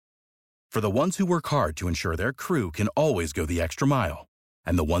For the ones who work hard to ensure their crew can always go the extra mile,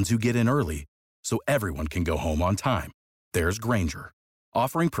 and the ones who get in early so everyone can go home on time, there's Grainger,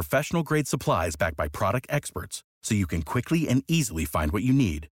 offering professional-grade supplies backed by product experts so you can quickly and easily find what you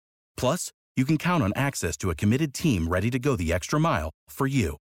need. Plus, you can count on access to a committed team ready to go the extra mile for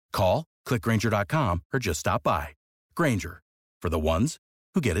you. Call, click Grainger.com, or just stop by. Grainger, for the ones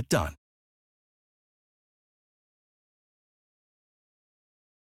who get it done.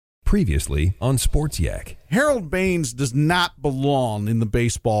 Previously on Sports Yak. Harold Baines does not belong in the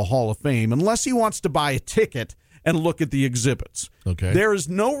Baseball Hall of Fame unless he wants to buy a ticket and look at the exhibits. Okay. There is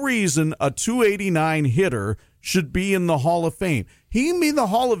no reason a 289 hitter should be in the Hall of Fame. He can be in the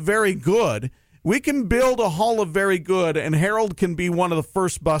Hall of Very Good. We can build a Hall of Very Good, and Harold can be one of the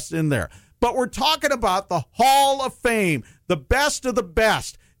first busts in there. But we're talking about the Hall of Fame, the best of the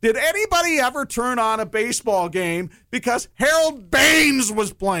best. Did anybody ever turn on a baseball game because Harold Baines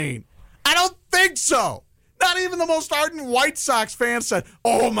was playing? I don't think so. Not even the most ardent White Sox fans said,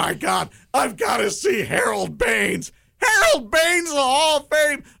 oh, my God, I've got to see Harold Baines. Harold Baines in the Hall of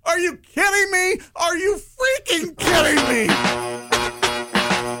Fame. Are you kidding me? Are you freaking kidding me?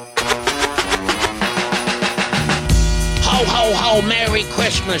 Ho, ho, ho, Merry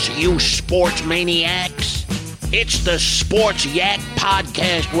Christmas, you sports maniacs. It's the Sports Yak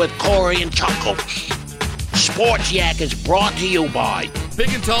Podcast with Corey and Chuckles. Sports Yak is brought to you by Big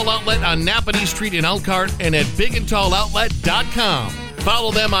and Tall Outlet on Napanee Street in Elkhart and at bigandtalloutlet.com.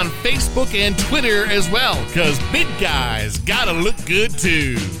 Follow them on Facebook and Twitter as well, because big guys gotta look good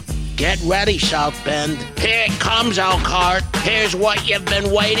too. Get ready, South Bend. Here it comes, Elkhart. Here's what you've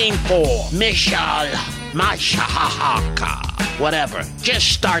been waiting for. Mishal Mashahaka. Whatever.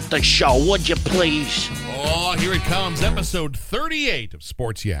 Just start the show, would you please? Oh, here it comes, episode 38 of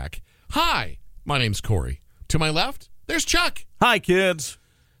Sports Yak. Hi, my name's Corey. To my left, there's Chuck. Hi, kids.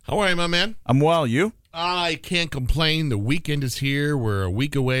 How are you, my man? I'm well. You? I can't complain. The weekend is here. We're a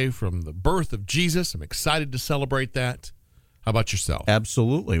week away from the birth of Jesus. I'm excited to celebrate that. How about yourself?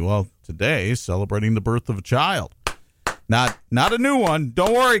 Absolutely. Well, today, celebrating the birth of a child. Not a new one.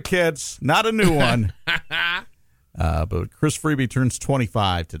 Don't worry, kids. Not a new one. But Chris Freeby turns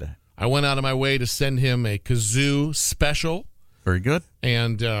 25 today. I went out of my way to send him a kazoo special. Very good.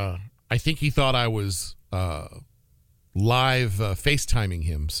 And I think he thought I was live FaceTiming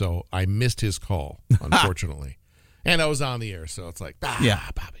him, so I missed his call, unfortunately. And I was on the air, so it's like, yeah.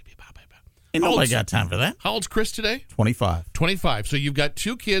 Ain't nobody got time for that. How old's Chris today? 25. 25. So you've got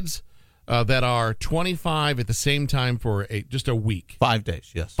two kids that are 25 at the same time for just a week. 5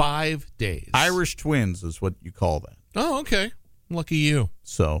 days, yes. 5 days. Irish twins is what you call that. Oh, okay. Lucky you.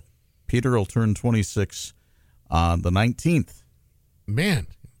 So Peter will turn 26 on the 19th. Man,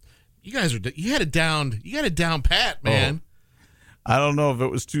 you guys you had it down pat, man. Oh. I don't know if it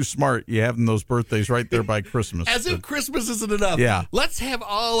was too smart you having those birthdays right there by Christmas. As if Christmas isn't enough. Yeah. Let's have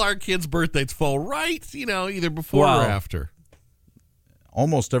all our kids' birthdays fall right, either before or after.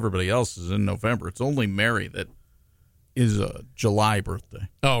 Almost everybody else is in November. It's only Mary that is a July birthday.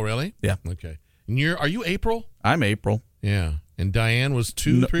 Oh, really? Yeah. Okay. And are you April? I'm April. Yeah. And Diane was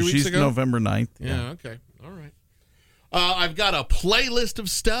 3 weeks ago? She's November 9th. Yeah, okay. All right. I've got a playlist of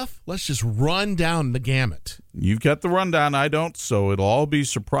stuff. Let's just run down the gamut. You've got the rundown. I don't, so it'll all be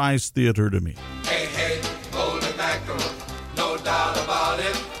surprise theater to me. Hey, hey, golden mackerel, no doubt about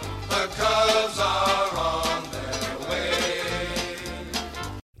it. The Cubs are on their way.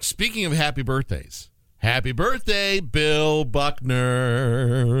 Speaking of happy birthdays, happy birthday, Bill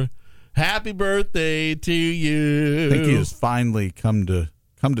Buckner. Happy birthday to you. I think he has finally come to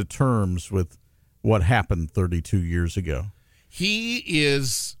terms with what happened 32 years ago. He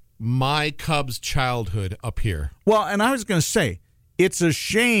is my Cubs childhood up here. Well, and I was going to say, it's a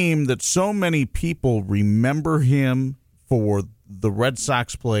shame that so many people remember him for the Red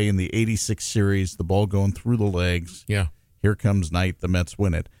Sox play in the 86 series, the ball going through the legs. Yeah. Here comes night, the Mets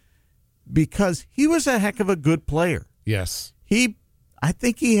win it. Because he was a heck of a good player. Yes. I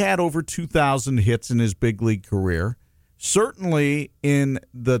think he had over 2,000 hits in his big league career. Certainly in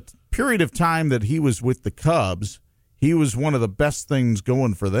the period of time that he was with the Cubs, he was one of the best things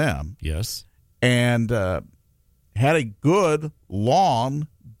going for them. Yes. And had a good, long,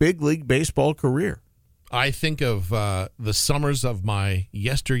 big league baseball career. I think of the summers of my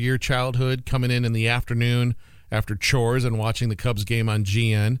yesteryear childhood, coming in the afternoon after chores and watching the Cubs game on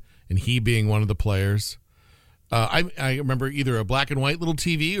GN, and he being one of the players. I remember either a black and white little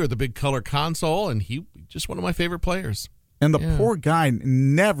TV or the big color console, and he just one of my favorite players. And the poor guy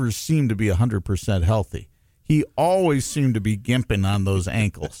never seemed to be 100% healthy. He always seemed to be gimping on those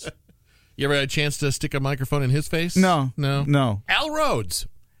ankles. You ever had a chance to stick a microphone in his face? No. No? No. Al Rhodes.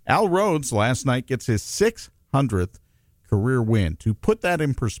 Al Rhodes last night gets his 600th career win. To put that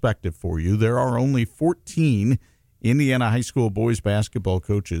in perspective for you, there are only 14 Indiana high school boys basketball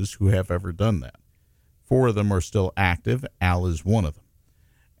coaches who have ever done that. 4 of them are still active. Al is one of them.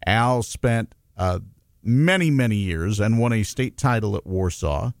 Al spent many, many years and won a state title at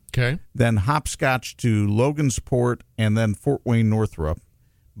Warsaw. Okay. Then hopscotch to Logansport and then Fort Wayne Northrop.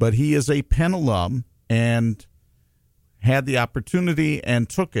 But he is a Penn alum and had the opportunity and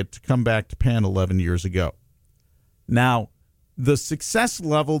took it to come back to Penn 11 years ago. Now, the success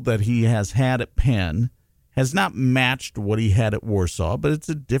level that he has had at Penn has not matched what he had at Warsaw, but it's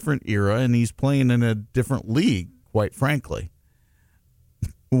a different era, and he's playing in a different league, quite frankly.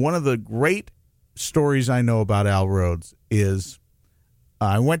 One of the great stories I know about Al Rhodes is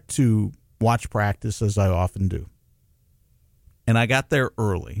I went to watch practice, as I often do, and I got there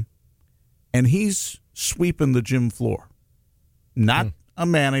early, and he's sweeping the gym floor. Not a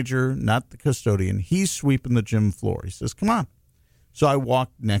manager, not the custodian. He's sweeping the gym floor. He says, come on. So I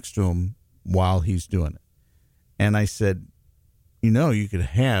walked next to him while he's doing it. And I said, you could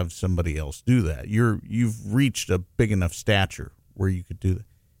have somebody else do that. You've reached a big enough stature where you could do that.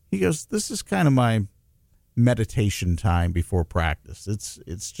 He goes, this is kind of my meditation time before practice.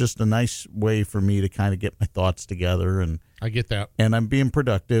 It's just a nice way for me to kind of get my thoughts together. And I get that. And I'm being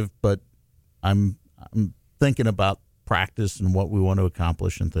productive, but I'm thinking about practice and what we want to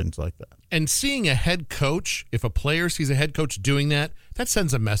accomplish and things like that. And seeing a head coach, if a player sees a head coach doing that, that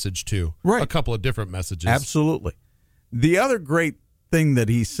sends a message too. Right. A couple of different messages. Absolutely. The other great thing that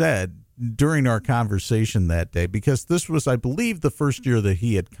he said during our conversation that day, because this was, I believe, the first year that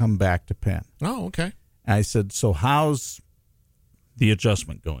he had come back to Penn. Oh, okay. I said, so how's the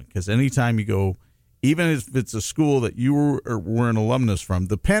adjustment going? Because anytime you go, even if it's a school that you were an alumnus from,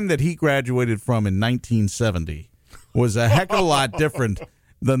 the Penn that he graduated from in 1970 was a heck of a lot different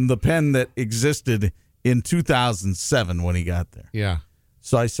than the Penn that existed in 2007 when he got there. Yeah.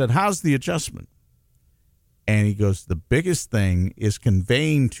 So I said, how's the adjustment? And he goes, the biggest thing is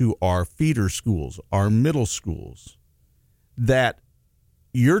conveying to our feeder schools, our middle schools, that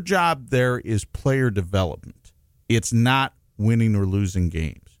your job there is player development. It's not winning or losing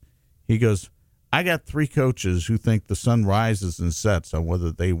games. He goes, I got 3 coaches who think the sun rises and sets on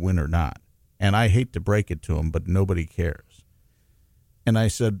whether they win or not. And I hate to break it to them, but nobody cares. And I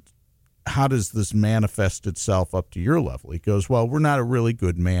said, how does this manifest itself up to your level? He goes, well, we're not a really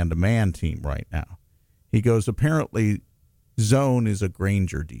good man-to-man team right now. He goes, apparently zone is a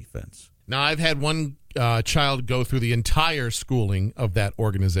Granger defense. Now, I've had one child go through the entire schooling of that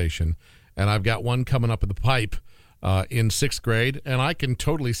organization, and I've got one coming up in the pipe in 6th grade, and I can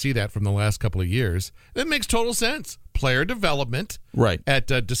totally see that from the last couple of years. It makes total sense. Player development Right. at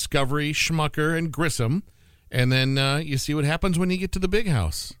Discovery, Schmucker, and Grissom, and then you see what happens when you get to the big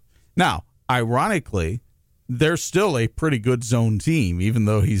house. Now, ironically, they're still a pretty good zone team, even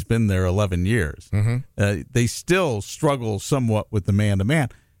though he's been there 11 years. Mm-hmm. They still struggle somewhat with the man-to-man.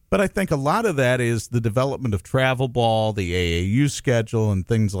 But I think a lot of that is the development of travel ball, the AAU schedule, and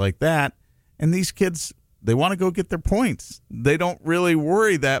things like that. And these kids, they want to go get their points. They don't really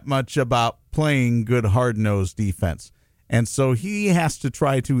worry that much about playing good hard-nosed defense. And so he has to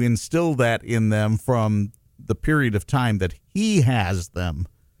try to instill that in them from the period of time that he has them.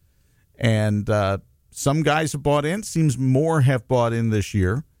 And some guys have bought in. Seems more have bought in this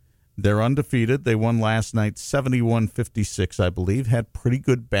year. They're undefeated. They won last night 71-56, I believe. Had pretty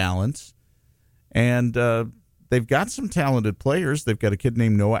good balance. And they've got some talented players. They've got a kid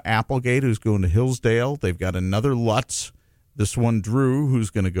named Noah Applegate who's going to Hillsdale. They've got another Lutz, this one Drew, who's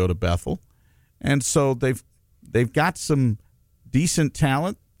going to go to Bethel. And so they've got some decent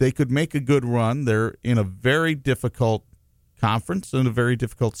talent. They could make a good run. They're in a very difficult conference and a very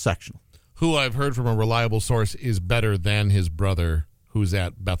difficult sectional. Who I've heard from a reliable source is better than his brother, who's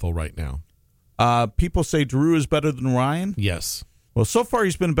at Bethel right now. People say Drew is better than Ryan. Yes. Well, so far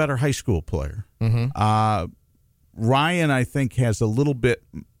he's been a better high school player. Mm-hmm. Ryan, I think, has a little bit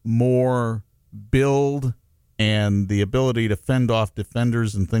more build and the ability to fend off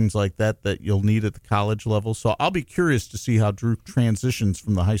defenders and things like that you'll need at the college level. So I'll be curious to see how Drew transitions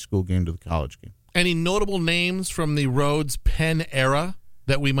from the high school game to the college game. Any notable names from the Rhodes Penn era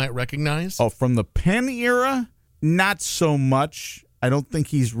that we might recognize? Oh, from the Penn era, not so much. I don't think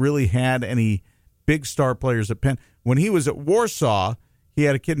he's really had any big star players at Penn. When he was at Warsaw, he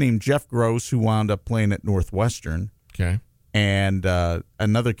had a kid named Jeff Gross who wound up playing at Northwestern. Okay. And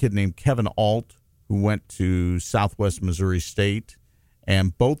another kid named Kevin Alt who went to Southwest Missouri State.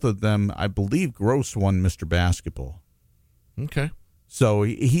 And both of them, I believe Gross won Mr. Basketball. Okay. So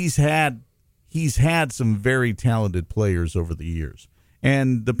he's had some very talented players over the years.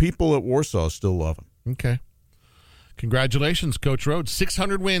 And the people at Warsaw still love him. Okay. Congratulations, Coach Rhodes.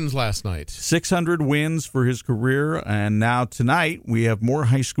 600 wins last night. 600 wins for his career. And now tonight we have more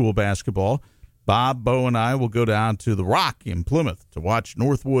high school basketball. Bob, Bo, and I will go down to the Rock in Plymouth to watch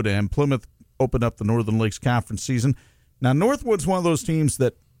Northwood and Plymouth open up the Northern Lakes Conference season. Now, Northwood's one of those teams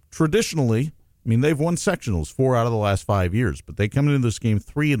that traditionally, they've won sectionals 4 out of the last 5 years, but they come into this game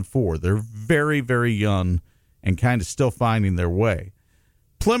 3-4. They're very, very young and kind of still finding their way.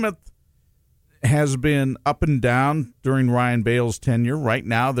 Plymouth has been up and down during Ryan Bale's tenure. Right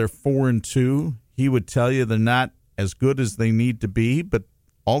now, they're 4-2. He would tell you they're not as good as they need to be, but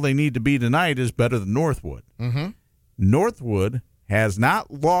all they need to be tonight is better than Northwood. Mm-hmm. Northwood has not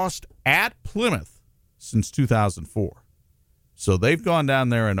lost at Plymouth since 2004. So they've gone down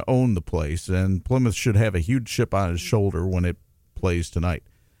there and owned the place, and Plymouth should have a huge chip on his shoulder when it plays tonight.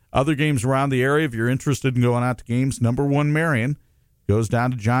 Other games around the area, if you're interested in going out to games, number 1 Marion goes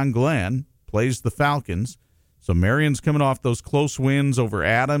down to John Glenn, plays the Falcons. So Marion's coming off those close wins over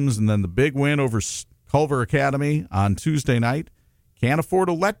Adams and then the big win over Culver Academy on Tuesday night. Can't afford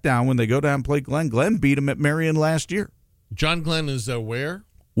a letdown when they go down and play Glenn. Glenn beat them at Marion last year. John Glenn is where?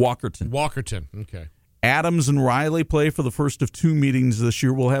 Walkerton. Okay. Adams and Riley play for the first of 2 meetings this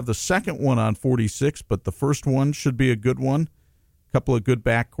year. We'll have the second one on 46, but the first one should be a good one. A couple of good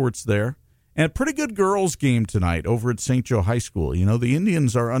backcourts there. And a pretty good girls game tonight over at St. Joe High School. You know, the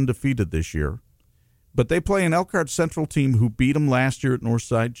Indians are undefeated this year, but they play an Elkhart Central team who beat them last year at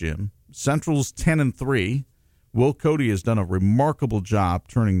Northside Gym. Central's 10-3. Will Cody has done a remarkable job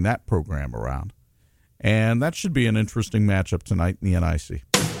turning that program around. And that should be an interesting matchup tonight in the NIC.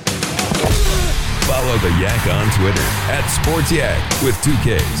 Follow the Yak on Twitter @SportsYak with 2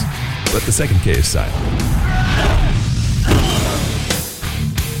 Ks, but the second K is silent.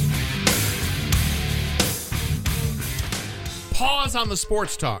 Pause on the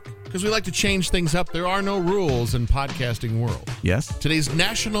sports talk, because we like to change things up. There are no rules in podcasting world. Yes? Today's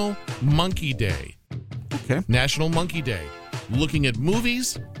National Monkey Day. Okay. National Monkey Day. Looking at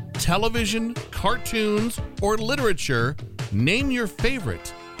movies, television, cartoons, or literature, name your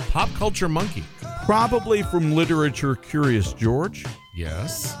favorite pop culture monkey. Probably from literature, Curious George.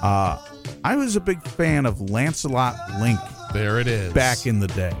 Yes. I was a big fan of Lancelot Link There it is. back in the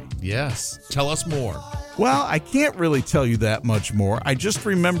day. Yes. Tell us more. Well, I can't really tell you that much more. I just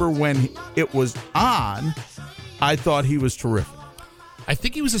remember when it was on, I thought he was terrific. I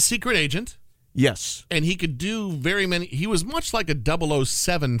think he was a secret agent. Yes. And he could do very many. He was much like a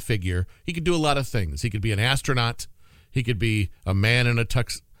 007 figure. He could do a lot of things. He could be an astronaut. He could be a man in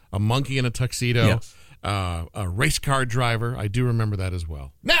a monkey in a tuxedo. Yes. A race car driver. I do remember that as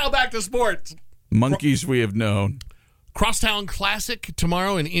well. Now back to sports. Monkeys we have known. Crosstown Classic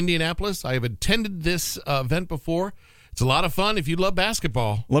tomorrow in Indianapolis. I have attended this event before. It's a lot of fun if you love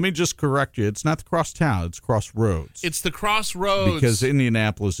basketball. Let me just correct you. It's not the Crosstown. It's Crossroads. It's the Crossroads. Because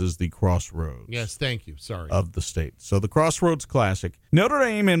Indianapolis is the crossroads. Yes, thank you. Sorry. Of the state. So the Crossroads Classic. Notre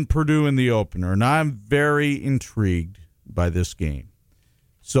Dame and Purdue in the opener, and I'm very intrigued by this game.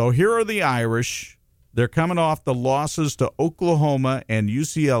 So here are the Irish. They're coming off the losses to Oklahoma and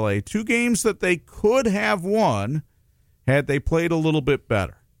UCLA, 2 games that they could have won had they played a little bit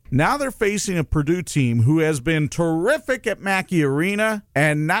better. Now they're facing a Purdue team who has been terrific at Mackey Arena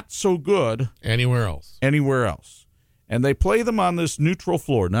and not so good anywhere else. And they play them on this neutral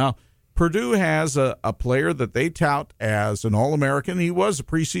floor. Now, Purdue has a player that they tout as an All-American. He was a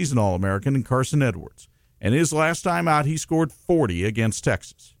preseason All-American in Carson Edwards. And his last time out, he scored 40 against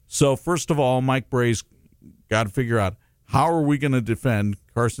Texas. So, first of all, Mike Bray's got to figure out, how are we going to defend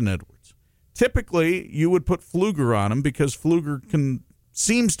Carson Edwards? Typically, you would put Pfluger on him because Pfluger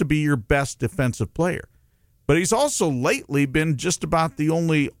seems to be your best defensive player. But he's also lately been just about the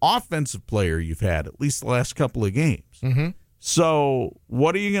only offensive player you've had, at least the last couple of games. Mm-hmm. So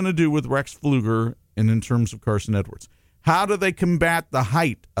what are you going to do with Rex Pfluger and in terms of Carson Edwards? How do they combat the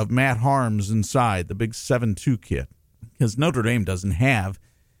height of Matt Harms inside, the big 7'2" kid? Because Notre Dame doesn't have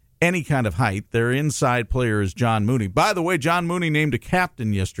any kind of height. Their inside player is John Mooney. By the way, John Mooney named a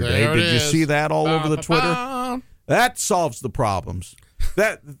captain yesterday. Did you see that all over the Twitter? That solves the problems.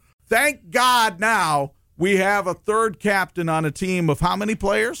 Thank God now we have a third captain on a team of how many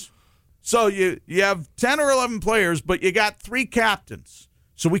players? So you have 10 or 11 players, but you got 3 captains.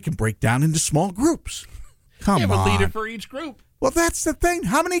 So we can break down into small groups. Come on. You have a leader for each group. Well, that's the thing.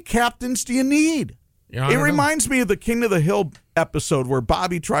 How many captains do you need? It reminds me of the King of the Hill episode where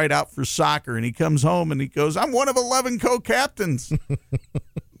Bobby tried out for soccer and he comes home and he goes, I'm one of 11 co-captains.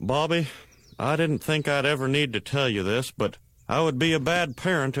 Bobby, I didn't think I'd ever need to tell you this, but I would be a bad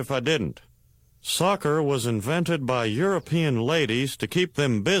parent if I didn't. Soccer was invented by European ladies to keep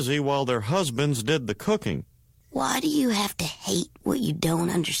them busy while their husbands did the cooking. Why do you have to hate what you don't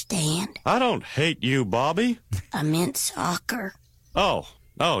understand? I don't hate you, Bobby. I meant soccer. Oh,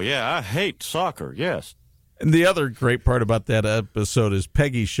 yeah, I hate soccer, yes. And the other great part about that episode is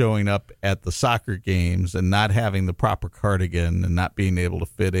Peggy showing up at the soccer games and not having the proper cardigan and not being able to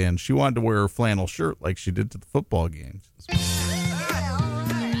fit in. She wanted to wear her flannel shirt like she did to the football games.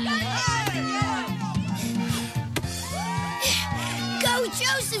 Go,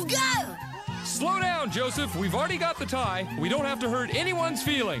 Joseph, go! Slow down, Joseph. We've already got the tie. We don't have to hurt anyone's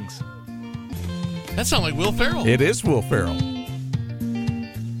feelings. That sounds like Will Ferrell. It is Will Ferrell.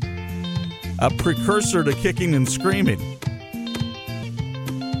 A precursor to Kicking and Screaming.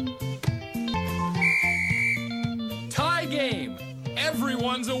 Tie game.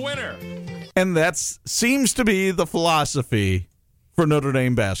 Everyone's a winner. And that seems to be the philosophy for Notre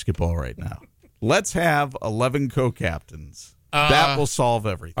Dame basketball right now. Let's have 11 co-captains. That will solve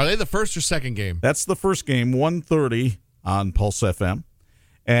everything. Are they the first or second game? That's the first game, 1:30 on Pulse FM.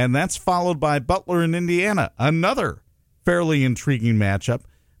 And that's followed by Butler and Indiana, another fairly intriguing matchup.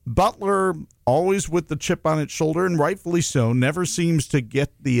 Butler, always with the chip on its shoulder, and rightfully so, never seems to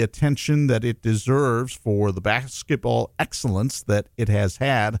get the attention that it deserves for the basketball excellence that it has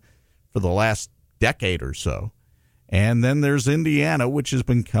had for the last decade or so. And then there's Indiana, which has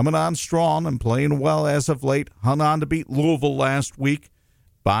been coming on strong and playing well as of late. Hung on to beat Louisville last week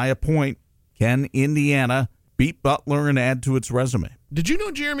by a point. Can Indiana beat Butler and add to its resume? Did you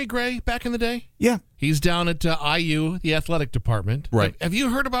know Jeremy Gray back in the day? Yeah. He's down at IU, the athletic department. Right. Have you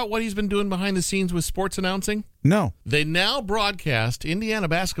heard about what he's been doing behind the scenes with sports announcing? No. They now broadcast Indiana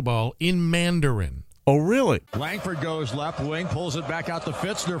basketball in Mandarin. Oh, really? Langford goes left wing, pulls it back out to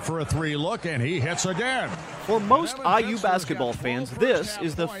Fitzner for a three look, and he hits again. For most IU basketball fans, this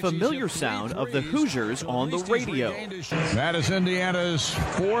is the familiar sound of the Hoosiers on the radio. That is Indiana's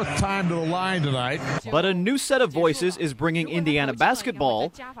fourth time to the line tonight. But a new set of voices is bringing Indiana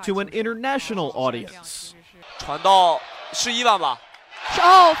basketball to an international audience. 传到是伊万吧？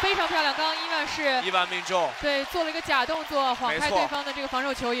非常漂亮！刚刚伊万是伊万命中，对，做了一个假动作，晃开对方的这个防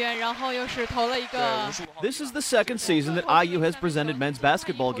守球员，然后又是投了一个。This is the second season that IU has presented men's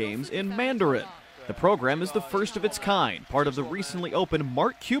basketball games in Mandarin. The program is the first of its kind, part of the recently opened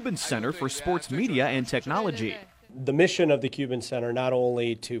Mark Cuban Center for Sports Media and Technology. The mission of the Cuban Center, not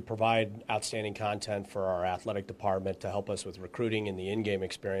only to provide outstanding content for our athletic department to help us with recruiting and the in-game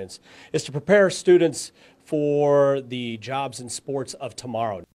experience, is to prepare students for the jobs in sports of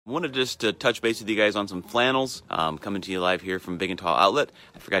tomorrow. I wanted just to touch base with you guys on some flannels. Coming to you live here from Big and Tall Outlet.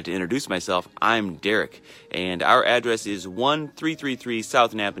 I forgot to introduce myself. I'm Derek, and our address is 1333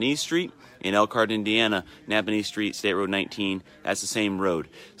 South Napanee Street in Elkhart, Indiana. Napanee Street, State Road 19. That's the same road.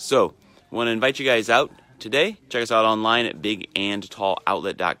 So, I want to invite you guys out today. Check us out online at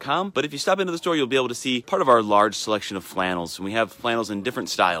bigandtalloutlet.com. But if you stop into the store, you'll be able to see part of our large selection of flannels. And we have flannels in different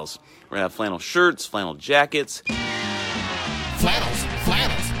styles. We're going to have flannel shirts, flannel jackets. Flannels,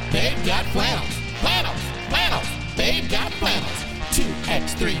 they've got flannels. Flannels, they've got flannels.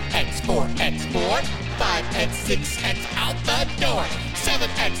 2X, 3X, 4X, 5X, 6X, out the door.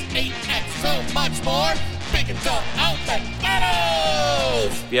 7X, 8X, so much more. Big and Tall Outlet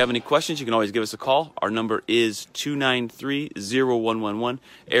flannels! If you have any questions, you can always give us a call. Our number is 293-0111,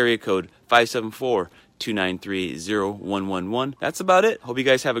 area code 574-293-0111. That's about it. Hope you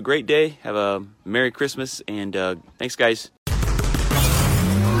guys have a great day. Have a Merry Christmas, and thanks, guys.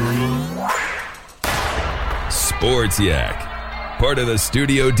 Sports Yak, part of the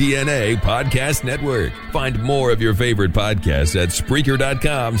Studio DNA podcast network. Find more of your favorite podcasts at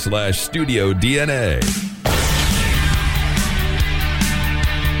Spreaker.com/Studio DNA.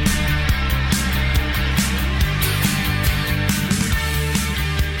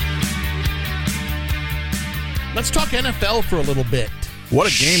 Let's talk NFL for a little bit. What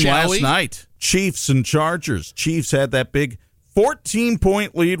a game last we? night. Chiefs and Chargers. Chiefs had that big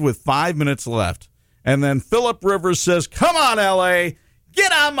 14-point lead with 5 minutes left. And then Phillip Rivers says, come on, L.A.,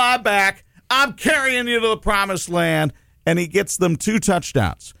 get on my back. I'm carrying you to the promised land. And he gets them 2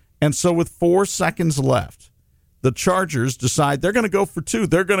 touchdowns. And so with 4 seconds left, the Chargers decide they're going to go for 2.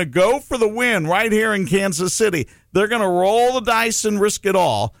 They're going to go for the win right here in Kansas City. They're going to roll the dice and risk it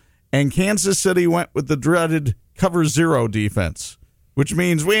all. And Kansas City went with the dreaded cover 0 defense, which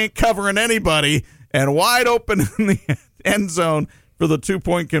means we ain't covering anybody, and wide open in the end zone for the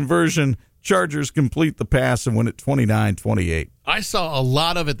 2-point conversion. Chargers complete the pass and win it 29-28. I saw a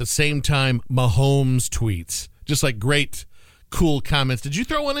lot of, at the same time, Mahomes tweets. Just like great, cool comments. Did you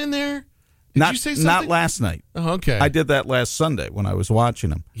throw one in there? Did you say something? Not last night. Oh, okay. I did that last Sunday when I was watching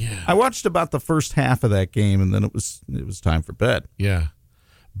them. Yeah. I watched about the first half of that game, and then it was time for bed. Yeah.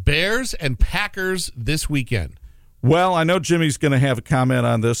 Bears and Packers this weekend. Well, I know Jimmy's going to have a comment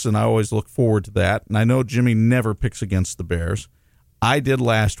on this, and I always look forward to that. And I know Jimmy never picks against the Bears. I did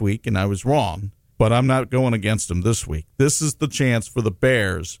last week, and I was wrong, but I'm not going against him this week. This is the chance for the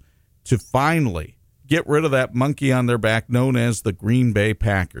Bears to finally get rid of that monkey on their back known as the Green Bay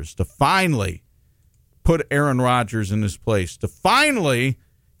Packers, to finally put Aaron Rodgers in his place, to finally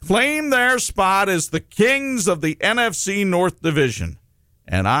claim their spot as the kings of the NFC North Division.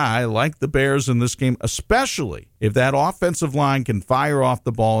 And I like the Bears in this game, especially if that offensive line can fire off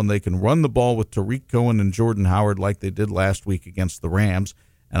the ball and they can run the ball with Tariq Cohen and Jordan Howard like they did last week against the Rams.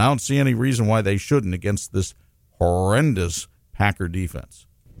 And I don't see any reason why they shouldn't against this horrendous Packer defense.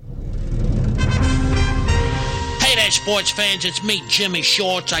 Hey there, sports fans. It's me, Jimmy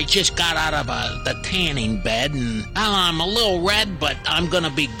Shorts. I just got out of the tanning bed, and I'm a little red, but I'm going to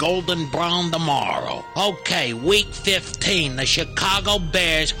be golden brown tomorrow. Okay, week 15, the Chicago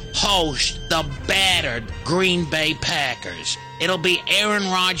Bears host the battered Green Bay Packers. It'll be Aaron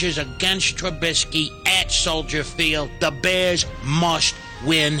Rodgers against Trubisky at Soldier Field. The Bears must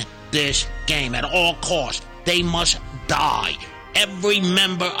win this game at all costs. They must die. Every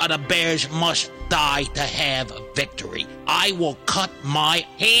member of the Bears must die to have victory. I will cut my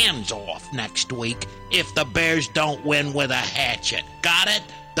hands off next week if the Bears don't win with a hatchet. Got it?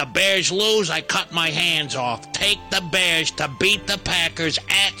 The Bears lose, I cut my hands off. Take the Bears to beat the Packers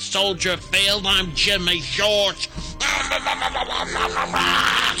at Soldier Field. I'm Jimmy Shorts.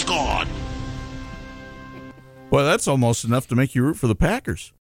 It's gone. Well, that's almost enough to make you root for the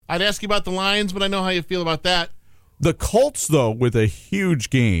Packers. I'd ask you about the Lions, but I know how you feel about that. The Colts, though, with a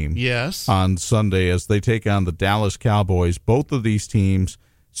huge game on Sunday as they take on the Dallas Cowboys. Both of these teams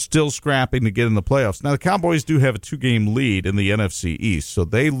still scrapping to get in the playoffs. Now, the Cowboys do have a 2-game lead in the NFC East, so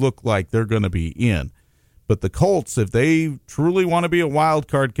they look like they're going to be in. But the Colts, if they truly want to be a wild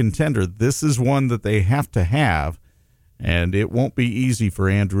card contender, this is one that they have to have, and it won't be easy for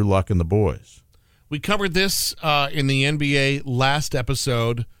Andrew Luck and the boys. We covered this in the NBA last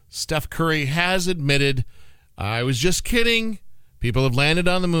episode. Steph Curry has admitted, I was just kidding. People have landed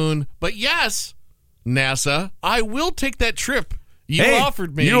on the moon. But yes, NASA, I will take that trip. You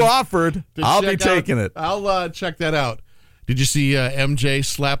offered me. You offered. I'll be taking it. I'll check that out. Did you see MJ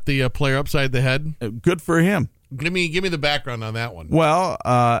slap the player upside the head? Good for him. Give me the background on that one. Well,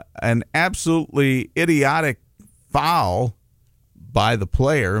 an absolutely idiotic foul by the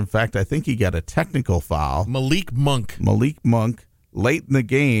player. In fact, I think he got a technical foul. Malik Monk, late in the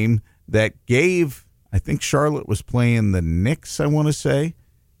game that gave, I think Charlotte was playing the Knicks, I want to say,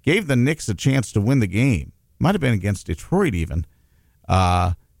 gave the Knicks a chance to win the game. Might have been against Detroit even.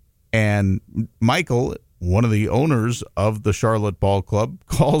 And Michael, one of the owners of the Charlotte Ball Club,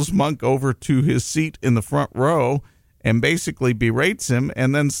 calls Monk over to his seat in the front row and basically berates him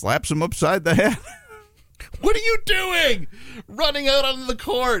and then slaps him upside the head. What are you doing? Running out onto the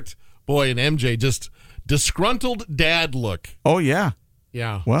court. Boy, and MJ just disgruntled dad look. Oh, yeah.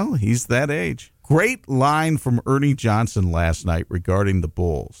 Yeah. Well, he's that age. Great line from Ernie Johnson last night regarding the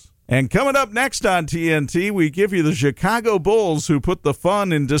Bulls. And coming up next on TNT, we give you the Chicago Bulls who put the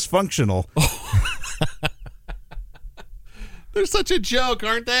fun in dysfunctional. They're such a joke,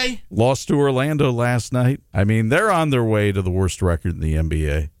 aren't they? Lost to Orlando last night. I mean, they're on their way to the worst record in the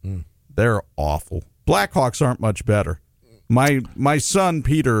NBA. They're awful. Blackhawks aren't much better. My son,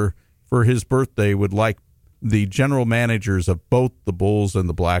 Peter, for his birthday, would like the general managers of both the Bulls and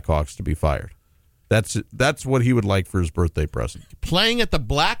the Blackhawks to be fired. That's what he would like for his birthday present. Playing at the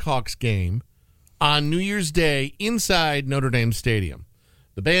Blackhawks game on New Year's Day inside Notre Dame Stadium.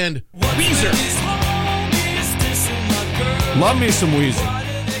 The band Weezer. Love me some Weezer.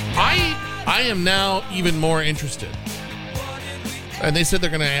 I am now even more interested. And they said they're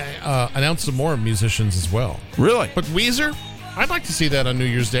going to announce some more musicians as well. Really? But Weezer, I'd like to see that on New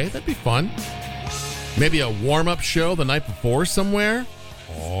Year's Day. That'd be fun. Maybe a warm-up show the night before somewhere.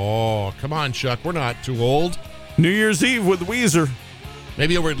 Oh, come on, Chuck. We're not too old. New Year's Eve with Weezer.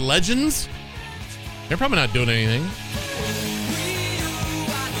 Maybe over at Legends. They're probably not doing anything.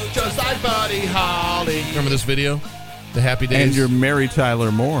 Just like Buddy Holly. Remember this video? The Happy Days? And your Mary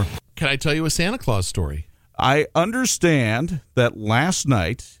Tyler Moore. Can I tell you a Santa Claus story? I understand that last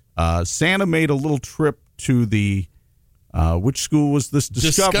night Santa made a little trip to the which school was this?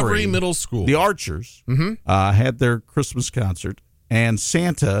 Discovery Middle School. The Archers had their Christmas concert, and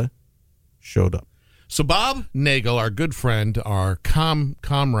Santa showed up. So Bob Nagel, our good friend, our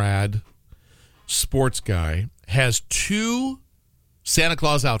comrade, sports guy, has 2 Santa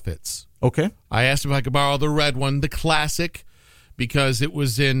Claus outfits. Okay. I asked if I could borrow the red one, the classic, because it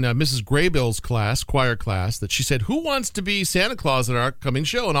was in Mrs. Graybill's class, choir class, that she said, who wants to be Santa Claus at our upcoming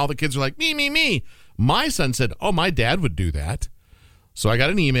show? And all the kids are like, me, me, me. My son said, oh, my dad would do that. So I got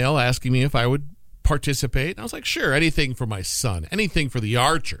an email asking me if I would participate. And I was like, sure, anything for my son, anything for the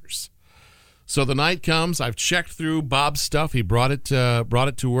Archers. So the night comes. I've checked through Bob's stuff. He brought it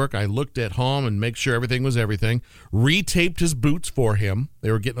to work. I looked at home and make sure everything was everything. Retaped his boots for him. They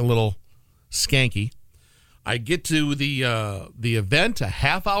were getting a little skanky. I get to the event a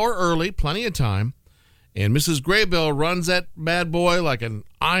half hour early, plenty of time, and Mrs. Graybill runs that bad boy like an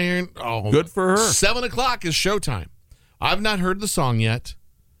iron. Oh, good for her. 7 o'clock is showtime. I've not heard the song yet,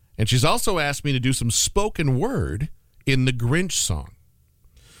 and she's also asked me to do some spoken word in the Grinch song.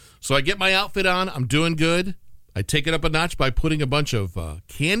 So I get my outfit on. I'm doing good. I take it up a notch by putting a bunch of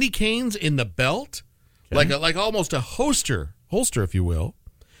candy canes in the belt, like almost a holster, if you will.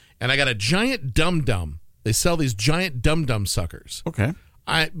 And I got a giant dum-dum. They sell these giant dum-dum suckers. Okay.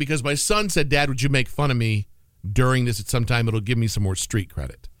 Because my son said, Dad, would you make fun of me during this at some time? It'll give me some more street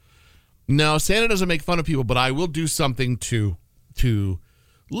credit. No, Santa doesn't make fun of people, but I will do something to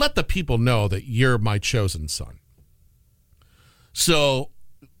let the people know that you're my chosen son. So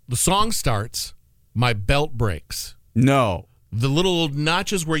the song starts. My belt breaks. No. The little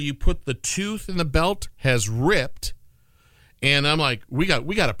notches where you put the tooth in the belt has ripped. And I'm like, we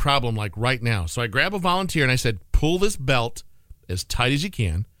got a problem like right now. So I grab a volunteer and I said, pull this belt as tight as you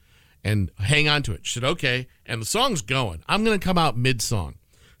can and hang on to it. She said, okay. And the song's going. I'm going to come out mid-song.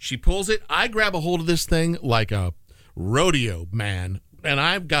 She pulls it. I grab a hold of this thing like a rodeo man, and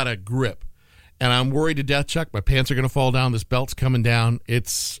I've got a grip. And I'm worried to death, Chuck. My pants are going to fall down. This belt's coming down.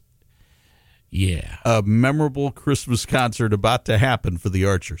 Yeah. A memorable Christmas concert about to happen for the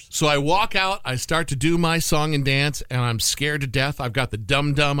Archers. So I walk out. I start to do my song and dance, and I'm scared to death. I've got the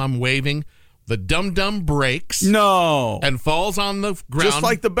dum-dum I'm waving. The dum-dum breaks. No. And falls on the ground. Just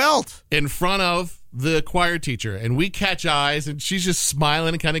like the belt. In front of the choir teacher. And we catch eyes, and she's just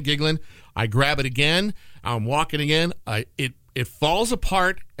smiling and kind of giggling. I grab it again. I'm walking again. It falls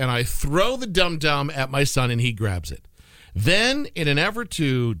apart, and I throw the dum-dum at my son, and he grabs it. Then, in an effort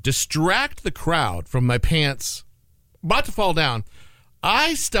to distract the crowd from my pants about to fall down,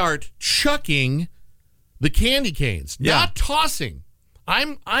 I start chucking the candy canes, not tossing.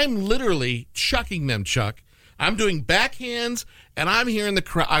 I'm literally chucking them, Chuck. I'm doing backhands, and I'm hearing the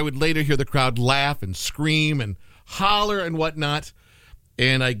crowd. I would later hear the crowd laugh and scream and holler and whatnot.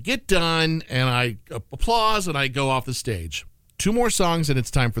 And I get done, and I applause, and I go off the stage. 2 more songs, and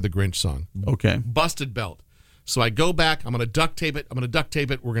it's time for the Grinch song. Okay. Busted belt. So I go back. I'm going to duct tape it. We're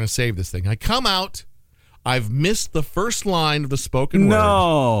going to save this thing. I come out. I've missed the first line of the spoken word.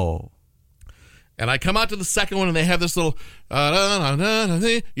 No. And I come out to the second one, and they have this little you're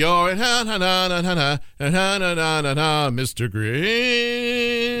Mr.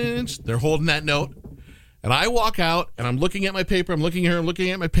 Grinch. They're holding that note. And I walk out, and I'm looking at my paper. I'm looking at her. I'm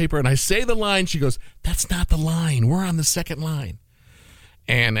looking at my paper, and I say the line. She goes, "That's not the line. We're on the second line."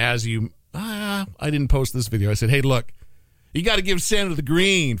 And as I didn't post this video. I said, hey, look, you got to give Santa the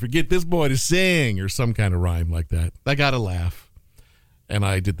green for get this boy to sing, or some kind of rhyme like that. I got to laugh. And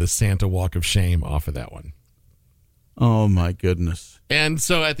I did the Santa walk of shame off of that one. Oh, my goodness. And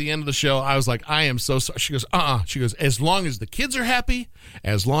so at the end of the show, I was like, I am so sorry. She goes, She goes, as long as the kids are happy,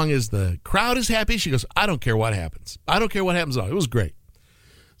 as long as the crowd is happy, she goes, I don't care what happens. I don't care what happens at all. It was great.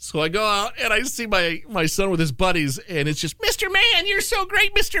 So I go out, and I see my son with his buddies, and it's just, Mr. Man, you're so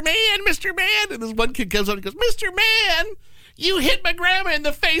great, Mr. Man, Mr. Man. And this one kid comes up and goes, Mr. Man, you hit my grandma in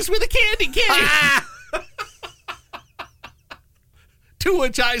the face with a candy cane. To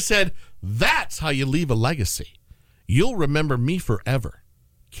which I said, that's how you leave a legacy. You'll remember me forever.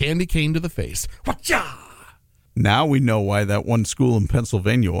 Candy cane to the face. Wha-cha! Now we know why that one school in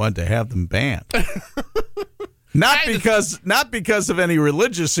Pennsylvania wanted to have them banned. Not because of any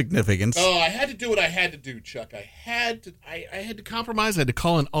religious significance. Oh, I had to do what I had to do, Chuck. I had to compromise. I had to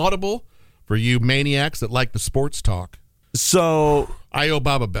call an audible for you maniacs that like the sports talk. So I owe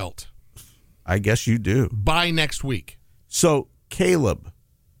Bob a belt. I guess you do. By next week. So Caleb,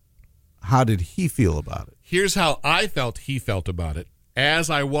 how did he feel about it? Here's how I felt he felt about it. As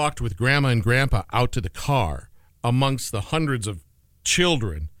I walked with Grandma and Grandpa out to the car amongst the hundreds of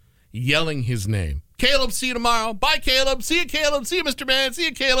children yelling his name. Caleb, see you tomorrow. Bye, Caleb. See you, Caleb. See you, Mr. Man. See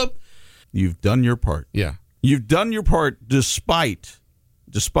you, Caleb. You've done your part. Yeah. You've done your part despite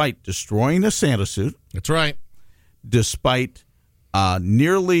destroying the Santa suit. That's right. Despite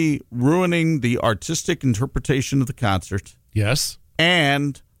nearly ruining the artistic interpretation of the concert. Yes.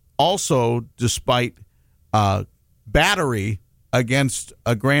 And also despite battery against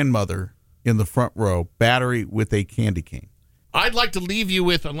a grandmother in the front row, battery with a candy cane. I'd like to leave you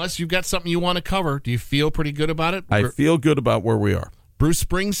with, unless you've got something you want to cover, do you feel pretty good about it? I feel good about where we are. Bruce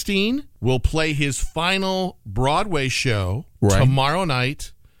Springsteen will play his final Broadway show tomorrow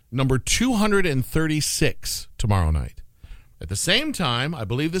night, number 236 tomorrow night. At the same time, I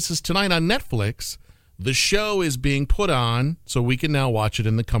believe this is tonight on Netflix, the show is being put on so we can now watch it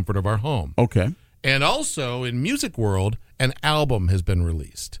in the comfort of our home. Okay. And also, in music world, an album has been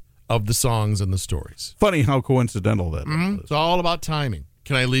released of the songs and the stories. Funny how coincidental that is. It's all about timing.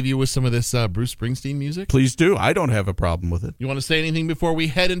 Can I leave you with some of this Bruce Springsteen music? Please do. I don't have a problem with it. You want to say anything before we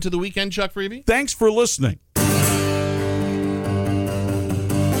head into the weekend, Chuck Freebie? Thanks for listening.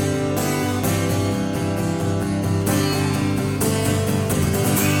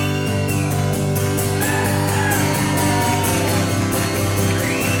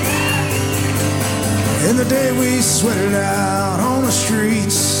 In the day we sweated out on the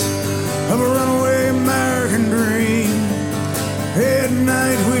streets of a runaway American dream. At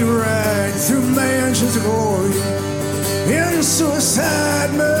night we ride through mansions of glory in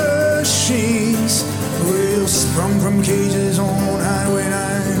suicide machines. Wheels sprung from cages on Highway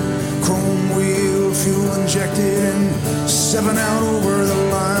 9, chrome wheel, fuel injected and 7 out over the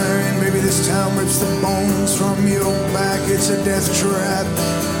line. Maybe this town rips the bones from your back. It's a death trap,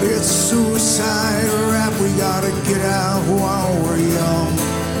 it's suicide rap. We gotta get out while we're young.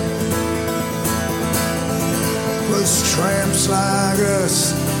 'Cause tramps like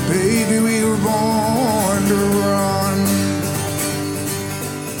us, baby, we were born to run.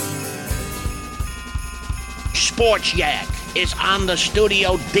 Sports Yak is on the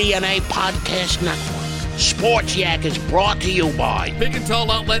Studio DNA Podcast Network. Sports Yak is brought to you by Big and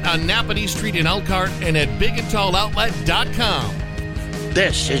Tall Outlet on Napanee Street in Elkhart and at bigandtalloutlet.com.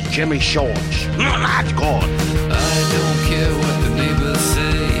 This is Jimmy Shorts. That's good. I don't care what the neighbors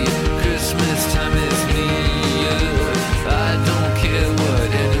say. Christmas time is near. I don't care what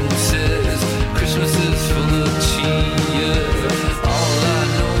anyone says. Christmas is full of cheer. All I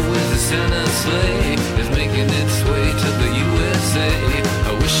know is the Santa sleigh is making its way to the USA. I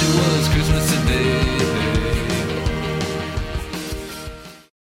wish it was Christmas today.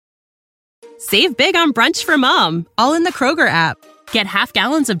 Save big on brunch for mom, all in the Kroger app. Get half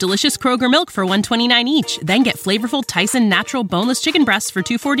gallons of delicious Kroger milk for $1.29 each. Then get flavorful Tyson natural boneless chicken breasts for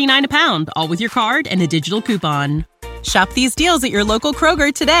 $2.49 a pound, all with your card and a digital coupon. Shop these deals at your local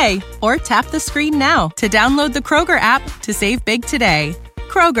Kroger today, or tap the screen now to download the Kroger app to save big today.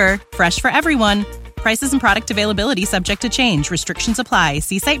 Kroger, fresh for everyone. Prices and product availability subject to change. Restrictions apply.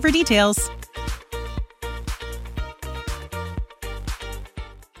 See site for details.